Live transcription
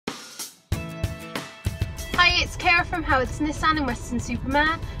Hi, it's Kara from Howard's Nissan in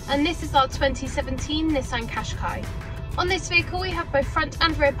Weston-super-Mare, and this is our 2017 Nissan Qashqai. On this vehicle we have both front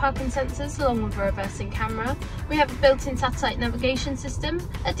and rear parking sensors along with a reversing camera. We have a built-in satellite navigation system,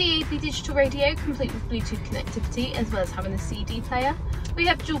 a DAB digital radio complete with Bluetooth connectivity as well as having a CD player. We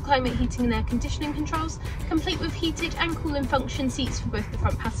have dual climate heating and air conditioning controls, complete with heated and cooling function seats for both the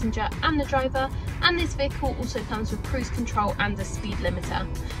front passenger and the driver, and this vehicle also comes with cruise control and a speed limiter.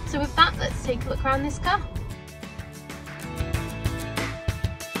 So with that, let's take a look around this car.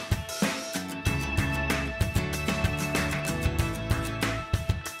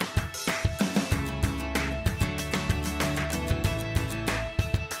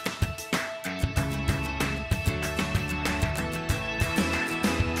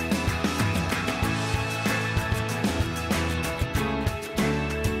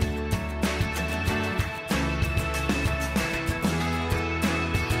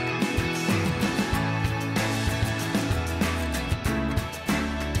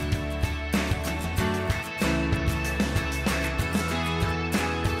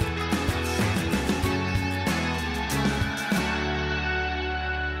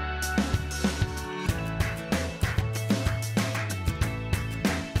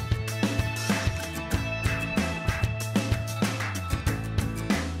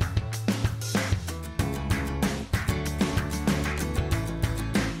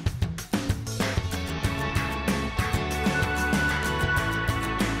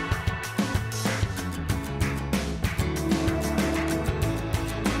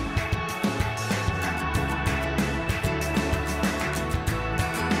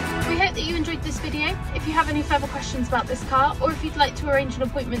 That you enjoyed this video. If you have any further questions about this car, or if you'd like to arrange an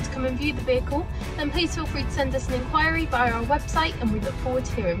appointment to come and view the vehicle, then please feel free to send us an inquiry via our website, and we look forward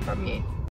to hearing from you.